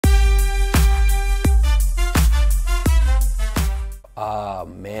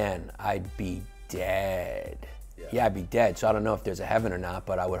man, I'd be dead. Yeah, I'd be dead. So I don't know if there's a heaven or not,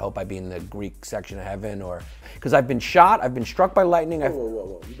 but I would hope I'd be in the Greek section of heaven, or because I've been shot, I've been struck by lightning.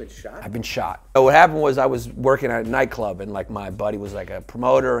 Whoa, you've been shot? I've been shot. So what happened was I was working at a nightclub, and like my buddy was like a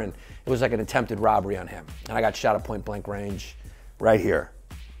promoter, and it was like an attempted robbery on him, and I got shot at point blank range, right here,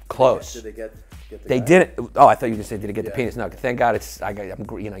 close. Did they get the They guy? didn't. Oh, I thought you were gonna say, did it get the penis? No, thank God.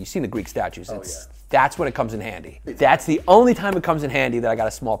 You've seen the Greek statues. That's when it comes in handy. That's the only time it comes in handy that I got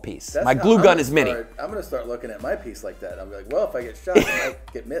a small piece. My glue gun is mini. I'm gonna start looking at my piece like that. I'm like, well, if I get shot, I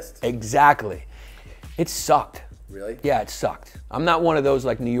might get missed. Exactly. It sucked. Really? Yeah, it sucked. I'm not one of those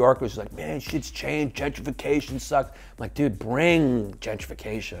like New Yorkers like, man, shit's changed, gentrification sucks. I'm like, dude, bring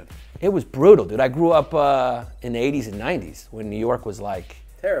gentrification. It was brutal, dude. I grew up in the 80s and 90s when New York was like...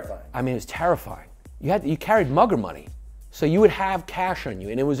 Terrifying. I mean, it was terrifying. You carried mugger money. So you would have cash on you,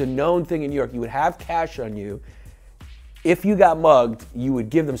 and it was a known thing in New York. You would have cash on you. If you got mugged, you would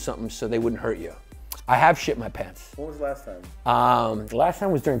give them something so they wouldn't hurt you. I have shit my pants. When was the last time? The last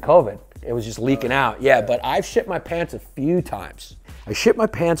time was during COVID. It was just leaking out. Yeah, but I've shit my pants a few times. I shit my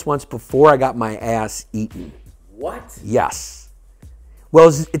pants once before I got my ass eaten. What? Yes. Well,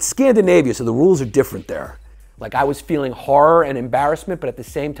 it's Scandinavia, so the rules are different there. Like I was feeling horror and embarrassment, but at the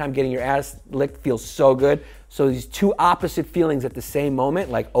same time getting your ass licked feels so good. So these two opposite feelings at the same moment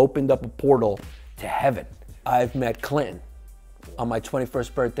like opened up a portal to heaven. I've met Clinton on my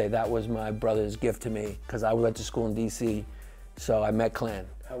 21st birthday. That was my brother's gift to me because I went to school in DC. So I met Clinton.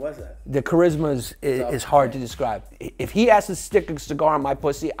 How was that? The charisma is hard to describe. If he asked to stick a cigar on my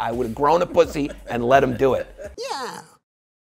pussy, I would have grown a pussy and let him do it. Yeah,